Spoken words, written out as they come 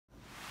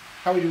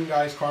How we doing,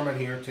 guys? Comet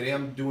here. Today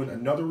I'm doing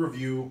another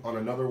review on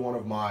another one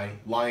of my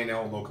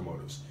Lionel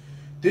locomotives.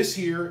 This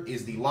here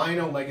is the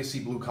Lionel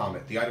Legacy Blue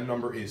Comet. The item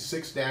number is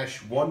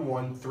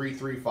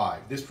 6-11335.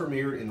 This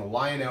premiered in the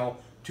Lionel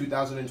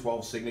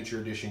 2012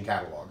 Signature Edition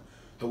catalog.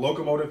 The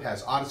locomotive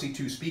has Odyssey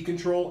 2 speed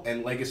control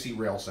and Legacy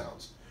rail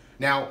sounds.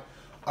 Now,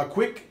 a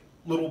quick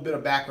little bit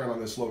of background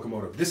on this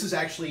locomotive. This is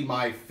actually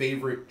my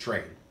favorite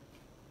train.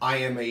 I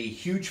am a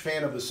huge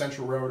fan of the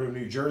Central Railroad of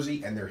New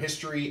Jersey and their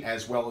history,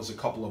 as well as a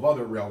couple of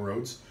other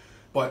railroads.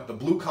 But the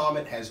Blue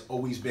Comet has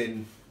always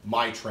been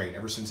my train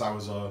ever since I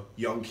was a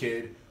young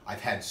kid.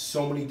 I've had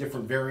so many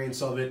different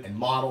variants of it and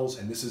models,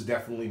 and this is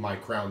definitely my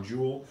crown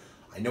jewel.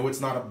 I know it's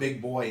not a big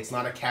boy, it's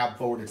not a cab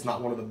forward, it's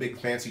not one of the big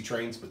fancy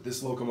trains, but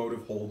this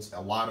locomotive holds a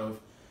lot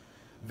of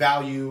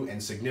value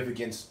and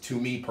significance to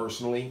me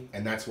personally,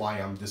 and that's why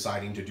I'm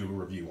deciding to do a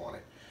review on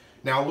it.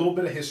 Now, a little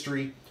bit of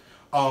history.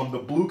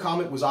 The Blue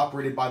Comet was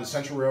operated by the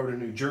Central Railroad of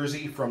New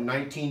Jersey from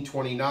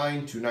 1929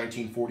 to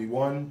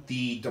 1941.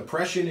 The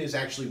Depression is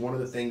actually one of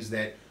the things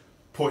that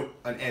put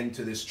an end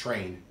to this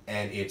train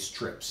and its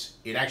trips.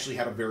 It actually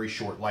had a very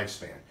short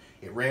lifespan.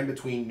 It ran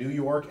between New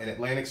York and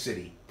Atlantic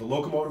City. The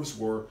locomotives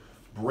were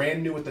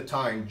brand new at the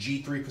time,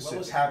 G3 Pacific. As well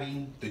as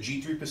having the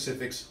G3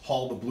 Pacifics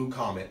haul the Blue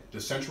Comet,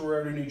 the Central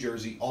Railroad of New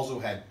Jersey also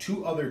had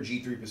two other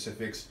G3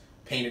 Pacifics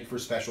painted for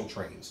special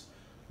trains.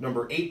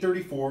 Number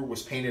 834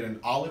 was painted an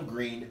olive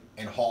green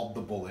and hauled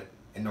the Bullet,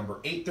 and number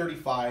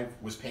 835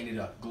 was painted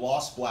a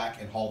gloss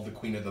black and hauled the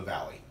Queen of the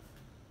Valley.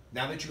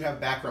 Now that you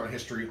have background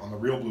history on the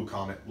real Blue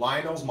Comet,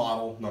 Lionel's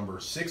model number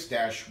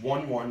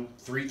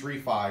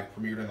 6-11335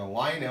 premiered in the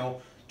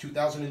Lionel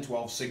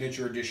 2012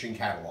 Signature Edition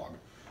catalog.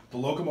 The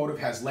locomotive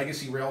has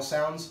Legacy rail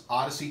sounds,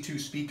 Odyssey 2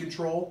 speed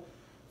control,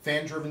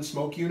 fan-driven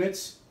smoke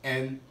units,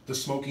 and the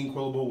smoking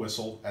quillable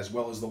whistle, as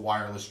well as the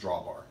wireless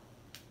drawbar.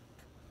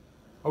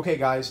 Okay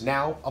guys,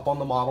 now up on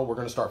the model, we're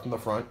going to start from the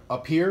front.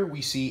 Up here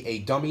we see a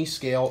dummy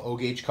scale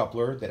O-gauge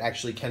coupler that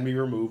actually can be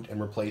removed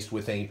and replaced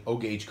with an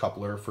O-gauge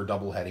coupler for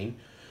double heading.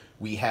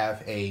 We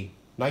have a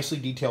nicely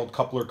detailed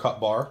coupler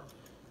cut bar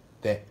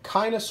that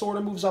kind of sort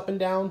of moves up and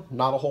down,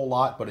 not a whole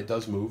lot, but it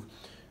does move.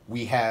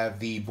 We have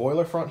the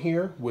boiler front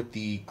here with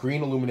the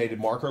green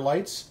illuminated marker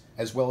lights,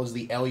 as well as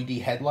the LED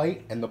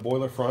headlight and the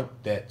boiler front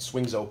that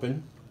swings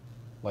open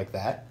like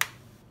that,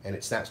 and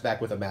it snaps back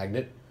with a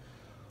magnet.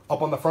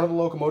 Up on the front of the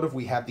locomotive,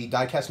 we have the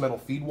die-cast metal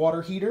feed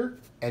water heater,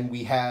 and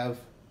we have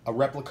a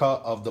replica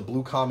of the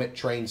Blue Comet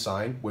train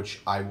sign,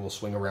 which I will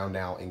swing around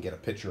now and get a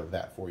picture of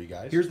that for you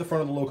guys. Here's the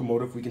front of the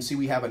locomotive. We can see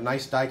we have a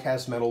nice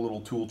die-cast metal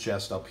little tool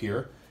chest up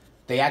here.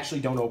 They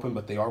actually don't open,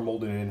 but they are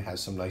molded in and has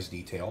some nice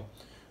detail.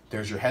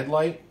 There's your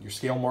headlight, your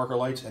scale marker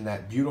lights, and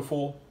that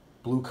beautiful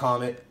Blue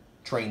Comet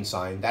train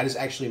sign. That is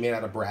actually made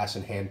out of brass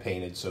and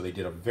hand-painted, so they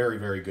did a very,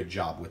 very good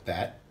job with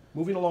that.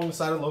 Moving along the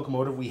side of the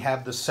locomotive, we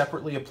have the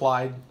separately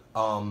applied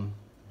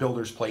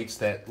builder's plates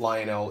that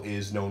Lionel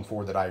is known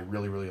for, that I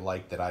really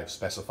like, that I've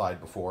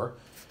specified before.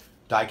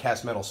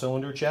 Die-cast metal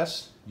cylinder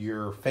chest,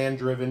 your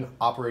fan-driven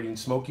operating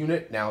smoke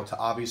unit. Now, to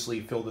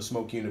obviously fill the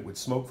smoke unit with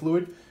smoke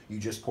fluid, you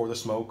just pour the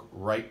smoke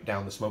right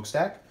down the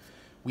smokestack.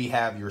 We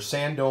have your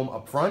sand dome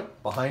up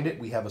front. Behind it,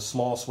 we have a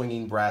small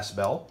swinging brass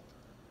bell.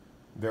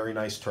 Very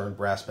nice turned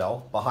brass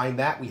bell. Behind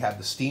that, we have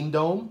the steam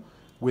dome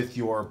with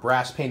your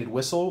brass painted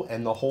whistle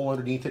and the hole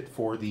underneath it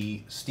for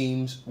the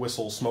steam's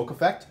whistle smoke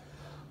effect.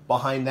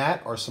 Behind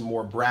that are some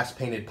more brass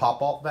painted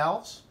pop-off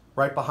valves.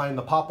 Right behind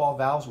the pop-off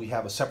valves, we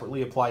have a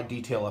separately applied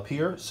detail up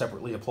here,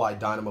 separately applied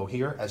dynamo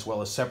here, as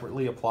well as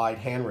separately applied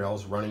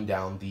handrails running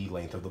down the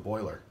length of the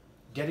boiler.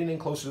 Getting in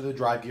closer to the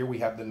drive gear, we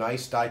have the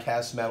nice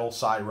die-cast metal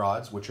side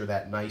rods, which are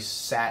that nice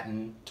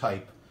satin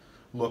type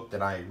look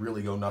that I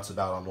really go nuts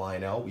about on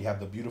Lionel. We have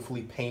the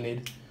beautifully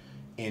painted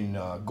in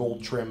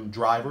gold trim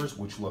drivers,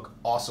 which look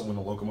awesome when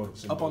the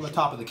locomotive's in motion. Up on the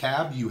top of the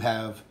cab, you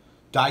have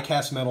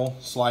die-cast metal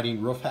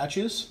sliding roof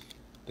hatches.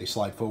 They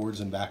slide forwards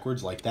and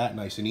backwards like that,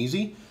 nice and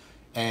easy.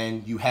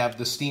 And you have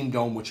the steam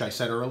dome, which I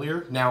said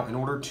earlier. Now, in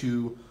order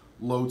to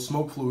load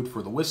smoke fluid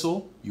for the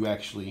whistle, you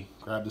actually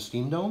grab the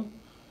steam dome,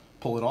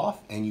 pull it off,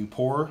 and you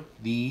pour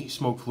the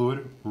smoke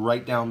fluid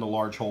right down the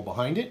large hole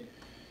behind it.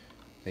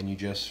 Then you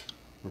just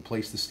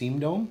replace the steam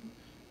dome,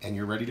 and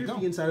you're ready to go.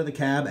 The inside of the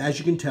cab, as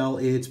you can tell,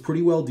 it's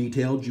pretty well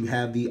detailed. You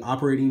have the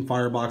operating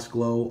firebox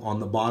glow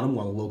on the bottom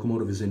while the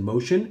locomotive is in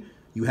motion.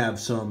 You have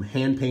some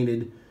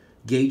hand-painted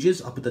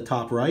gauges up at the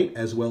top right,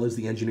 as well as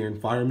the engineer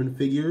and fireman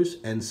figures,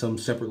 and some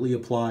separately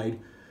applied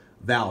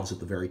valves at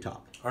the very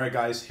top. All right,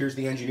 guys, here's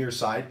the engineer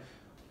side.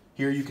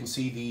 Here you can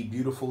see the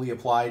beautifully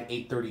applied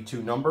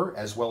 832 number,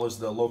 as well as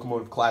the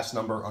locomotive class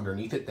number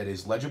underneath it that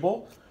is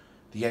legible.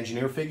 The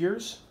engineer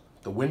figures,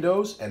 the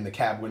windows, and the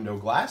cab window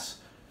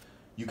glass.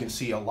 You can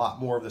see a lot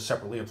more of the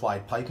separately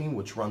applied piping,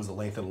 which runs the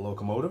length of the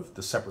locomotive,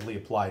 the separately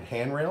applied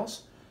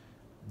handrails,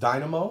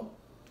 dynamo,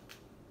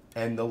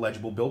 and the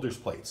legible builder's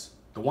plates.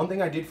 The one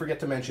thing I did forget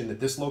to mention, that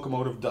this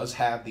locomotive does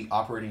have the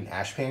operating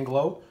ashpan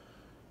glow.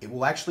 It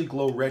will actually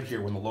glow red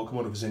here when the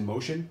locomotive is in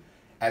motion.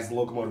 As the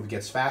locomotive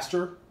gets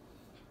faster,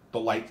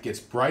 the light gets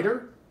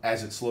brighter.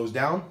 As it slows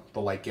down,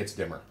 the light gets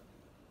dimmer.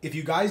 If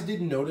you guys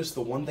didn't notice,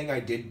 the one thing I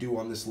did do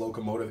on this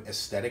locomotive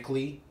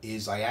aesthetically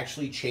is I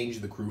actually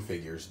changed the crew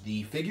figures.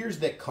 The figures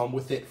that come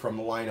with it from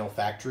the Lionel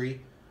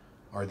factory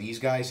are these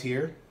guys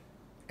here,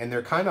 and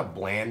they're kind of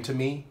bland to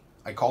me.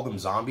 I call them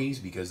zombies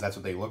because that's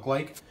what they look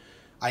like.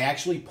 I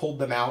actually pulled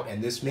them out,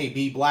 and this may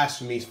be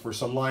blasphemy for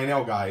some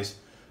Lionel guys,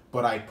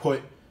 but I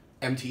put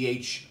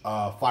MTH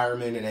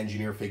fireman and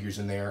engineer figures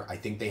in there. I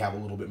think they have a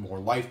little bit more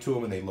life to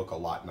them and they look a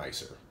lot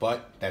nicer,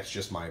 but that's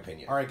just my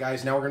opinion. All right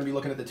guys, now we're going to be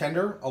looking at the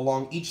tender.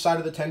 Along each side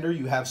of the tender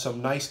you have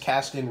some nice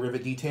cast in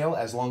rivet detail,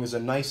 as long as a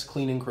nice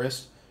clean and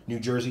crisp New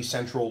Jersey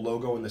Central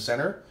logo in the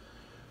center.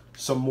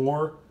 Some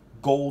more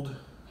gold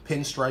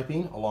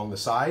pinstriping along the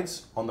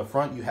sides. On the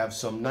front you have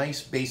some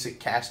nice basic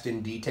cast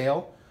in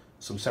detail,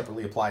 some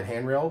separately applied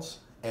handrails,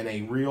 and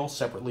a real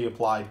separately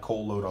applied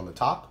coal load on the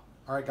top.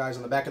 All right guys,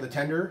 on the back of the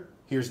tender,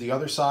 here's the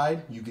other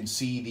side. You can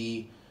see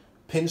the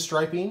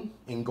pinstriping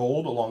in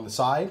gold along the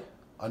side.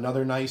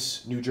 Another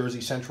nice New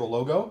Jersey Central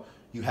logo.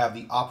 You have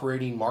the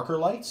operating marker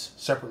lights,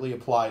 separately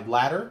applied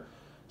ladder,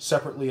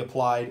 separately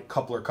applied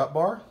coupler cut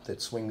bar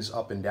that swings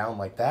up and down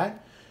like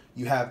that.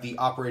 You have the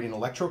operating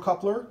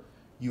electrocoupler.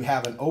 You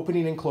have an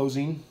opening and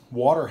closing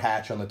water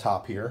hatch on the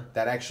top here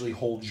that actually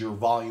holds your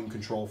volume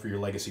control for your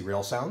legacy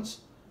rail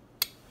sounds.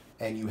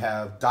 And you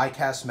have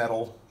die-cast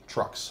metal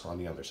trucks on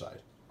the other side.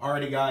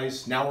 Alrighty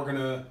guys, now we're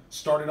gonna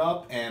start it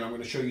up and I'm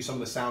gonna show you some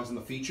of the sounds and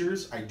the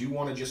features. I do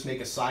want to just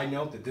make a side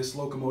note that this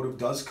locomotive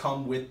does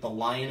come with the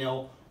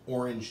Lionel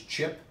orange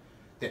chip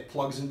that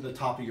plugs into the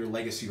top of your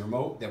legacy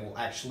remote that will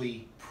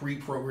actually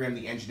pre-program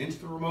the engine into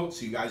the remote,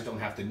 so you guys don't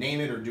have to name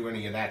it or do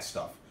any of that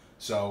stuff.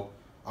 So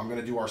I'm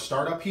gonna do our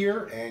startup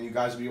here and you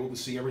guys will be able to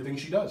see everything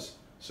she does.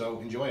 So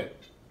enjoy it.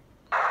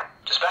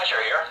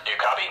 Dispatcher here. Do you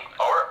copy?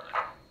 Over.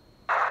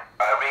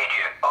 I read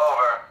you.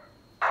 Over.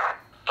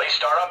 Please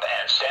start up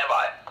and stand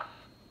by.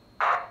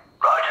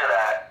 Roger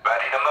that.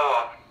 Ready to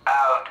move.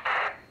 Out.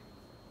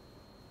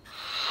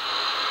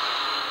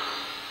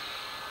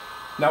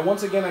 Now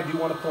once again, I do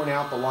want to point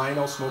out the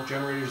Lionel smoke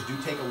generators do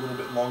take a little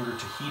bit longer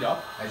to heat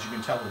up. As you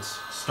can tell, it's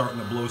starting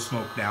to blow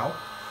smoke now.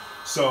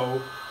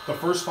 So the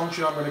first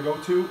function I'm going to go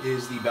to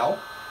is the bell.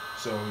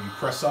 So you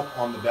press up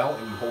on the bell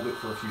and you hold it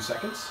for a few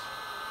seconds.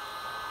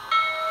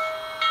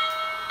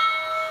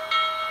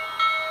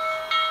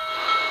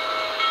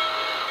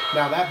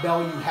 Now that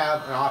bell, you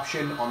have an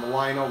option on the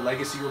Lionel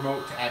Legacy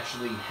remote to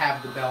actually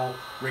have the bell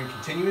ring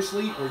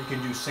continuously, or you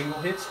can do single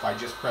hits by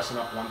just pressing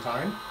up one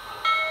time.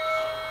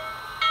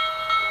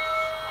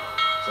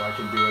 So I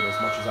can do it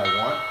as much as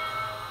I want.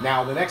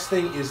 Now the next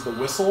thing is the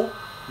whistle.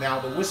 Now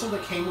the whistle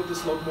that came with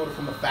this locomotive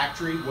from the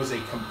factory was a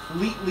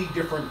completely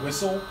different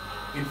whistle.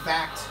 In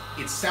fact,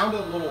 it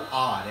sounded a little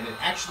odd, and it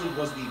actually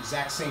was the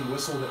exact same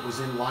whistle that was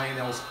in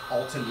Lionel's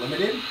Alton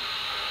Limited.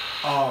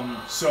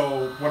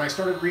 So when I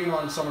started reading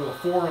on some of the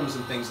forums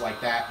and things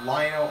like that,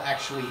 Lionel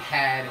actually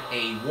had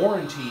a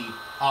warranty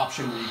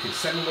option where you could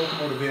send the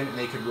locomotive in and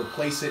they could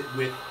replace it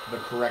with the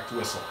correct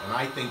whistle. And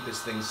I think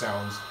this thing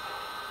sounds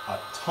a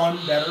ton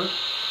better.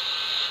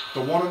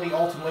 The one on the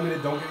Alton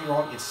Limited, don't get me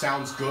wrong, it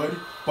sounds good,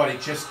 but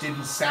it just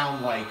didn't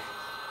sound like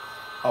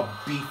a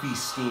beefy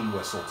steam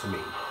whistle to me.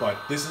 But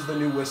this is the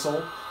new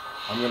whistle.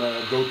 I'm going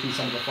to go through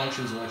some of the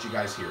functions and let you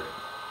guys hear it.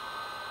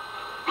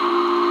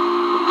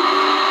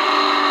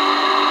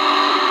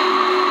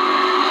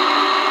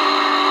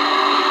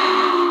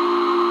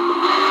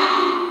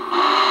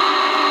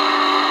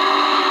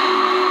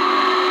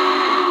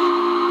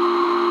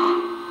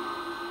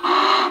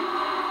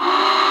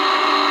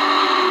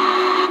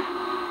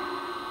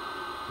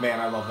 Man,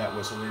 I love that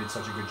whistle. They did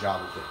such a good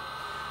job with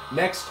it.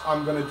 Next,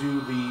 I'm going to do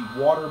the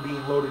water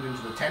being loaded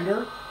into the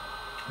tender.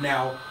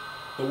 Now,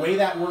 the way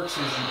that works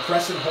is you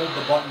press and hold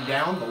the button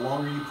down. The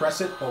longer you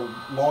press it, the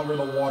longer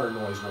the water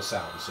noise will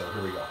sound. So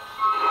here we go.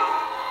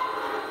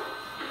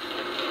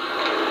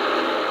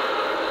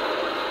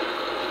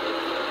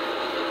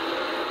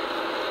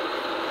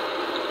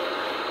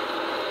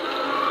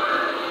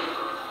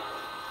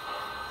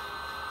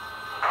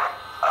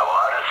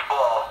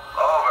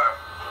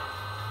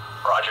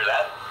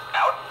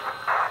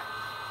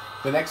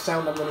 The next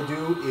sound I'm going to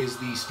do is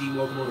the steam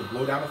locomotive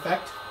blowdown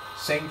effect.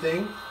 Same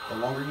thing, the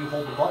longer you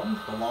hold the button,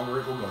 the longer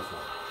it will go for.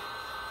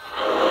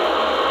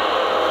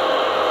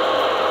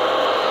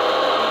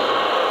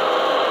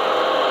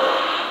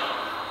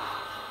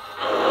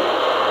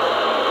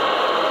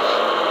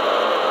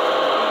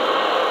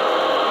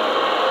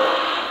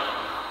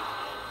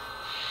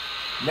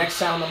 Next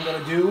sound I'm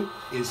going to do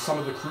is some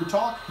of the crew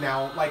talk.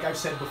 Now, like I've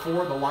said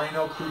before, the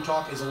Lionel crew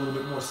talk is a little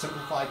bit more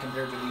simplified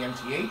compared to the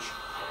MTH.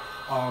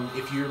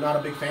 If you're not a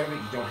big fan of it,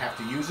 you don't have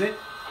to use it.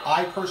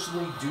 I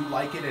personally do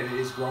like it, and it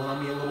is growing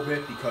on me a little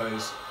bit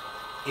because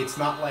it's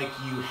not like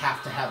you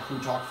have to have crew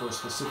talk for a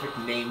specific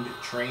named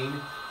train.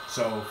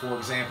 So, for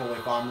example,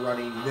 if I'm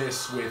running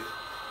this with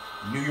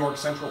New York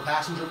Central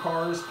passenger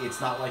cars,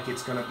 it's not like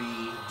it's going to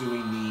be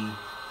doing the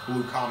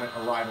Blue Comet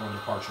arrival and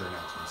departure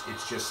announcements.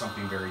 It's just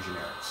something very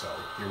generic. So,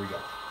 here we go.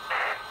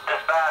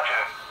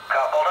 Dispatcher,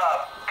 coupled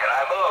up. Can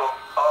I move?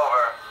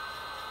 Over.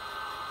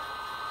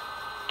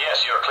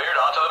 Yes, you're cleared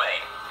onto the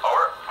main.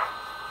 Over.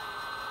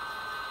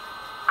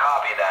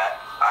 Copy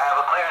that. I have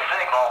a clear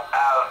signal.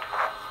 Out.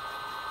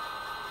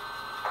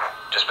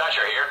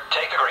 Dispatcher here.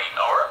 Take the green.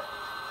 Over.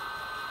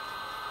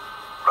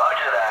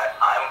 Roger that.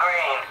 I'm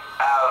green.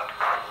 Out.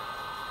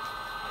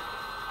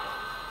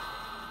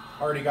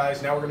 Alrighty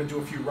guys, now we're going to do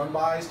a few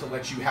run-bys to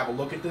let you have a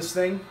look at this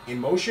thing in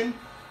motion.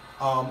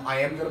 I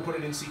am going to put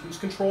it in sequence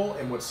control,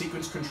 and what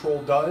sequence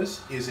control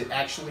does is it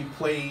actually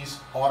plays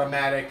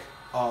automatic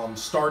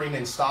starting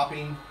and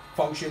stopping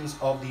functions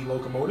of the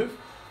locomotive.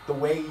 The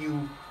way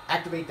you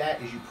activate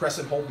that is you press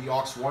and hold the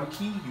aux1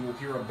 key. You will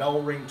hear a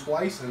bell ring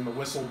twice and the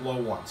whistle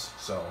blow once.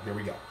 So here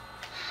we go.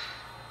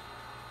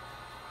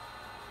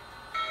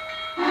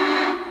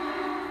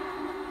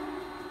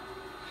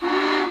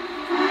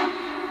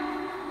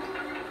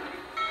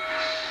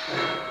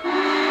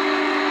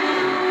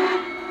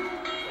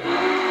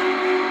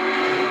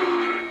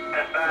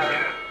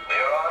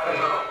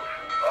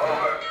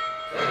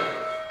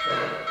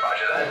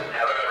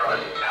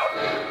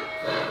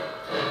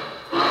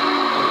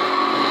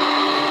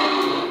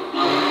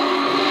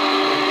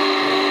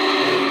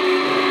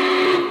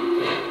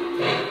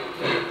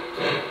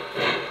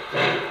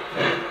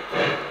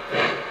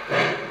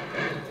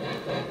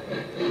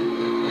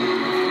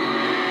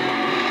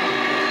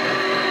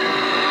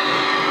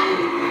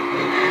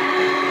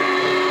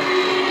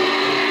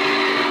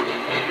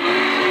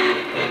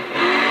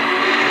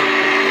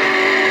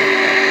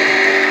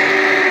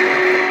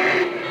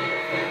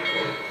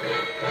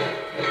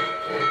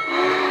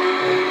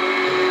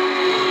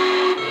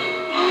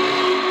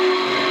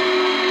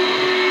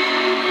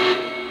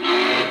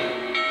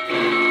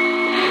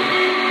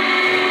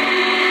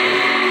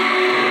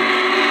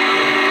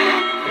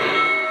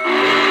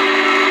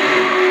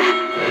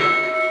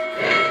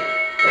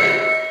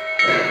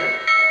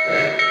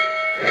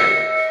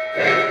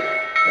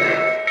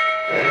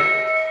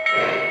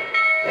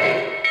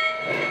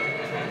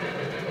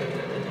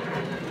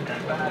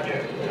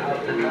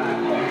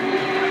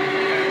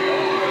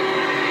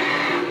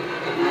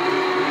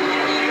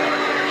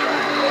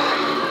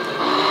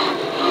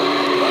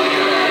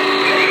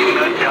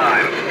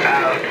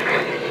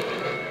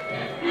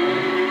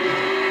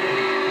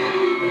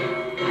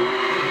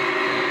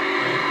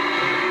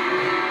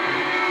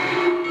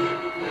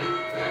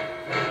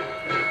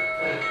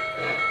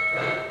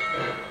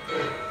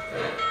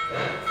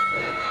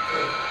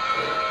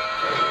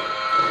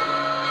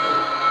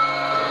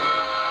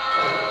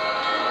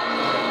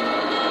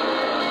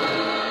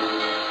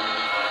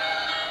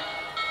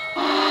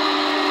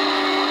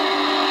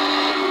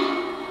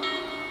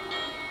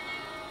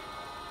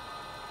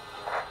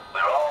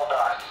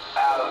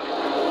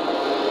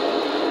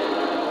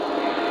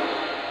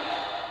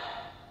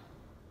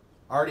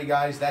 Alrighty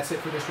guys, that's it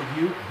for this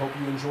review. I hope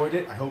you enjoyed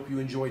it. I hope you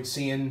enjoyed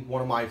seeing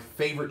one of my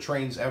favorite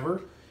trains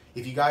ever.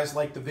 If you guys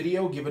liked the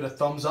video, give it a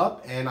thumbs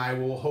up, and I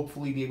will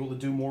hopefully be able to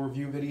do more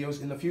review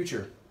videos in the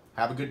future.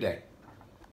 Have a good day.